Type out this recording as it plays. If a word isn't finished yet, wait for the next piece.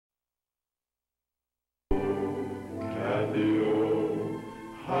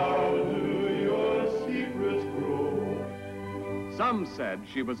Some said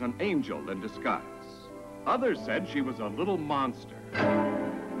she was an angel in disguise. Others said she was a little monster.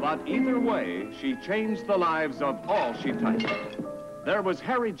 But either way, she changed the lives of all she touched. There was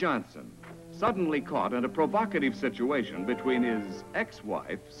Harry Johnson, suddenly caught in a provocative situation between his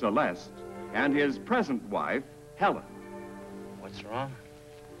ex-wife, Celeste, and his present wife, Helen. What's wrong?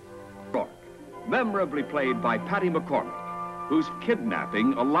 Memorably played by Patty McCormack, whose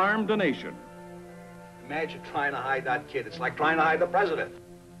kidnapping alarmed a nation. Imagine trying to hide that kid. It's like trying to hide the president.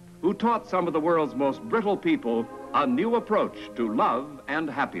 Who taught some of the world's most brittle people a new approach to love and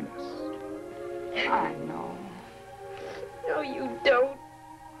happiness. I know. No, you don't.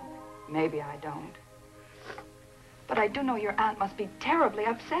 Maybe I don't. But I do know your aunt must be terribly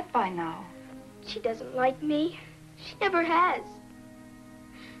upset by now. She doesn't like me. She never has.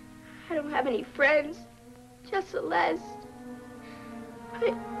 I don't have any friends, just Celeste.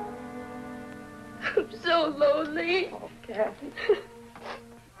 I'm so lonely. Oh, Kathy.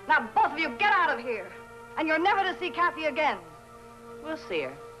 Now, both of you, get out of here. And you're never to see Kathy again. We'll see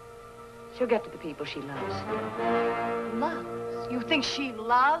her. She'll get to the people she loves. Loves? You think she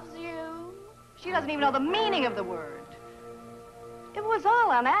loves you? She doesn't even know the meaning of the word. It was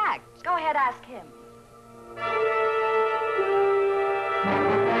all an act. Go ahead, ask him.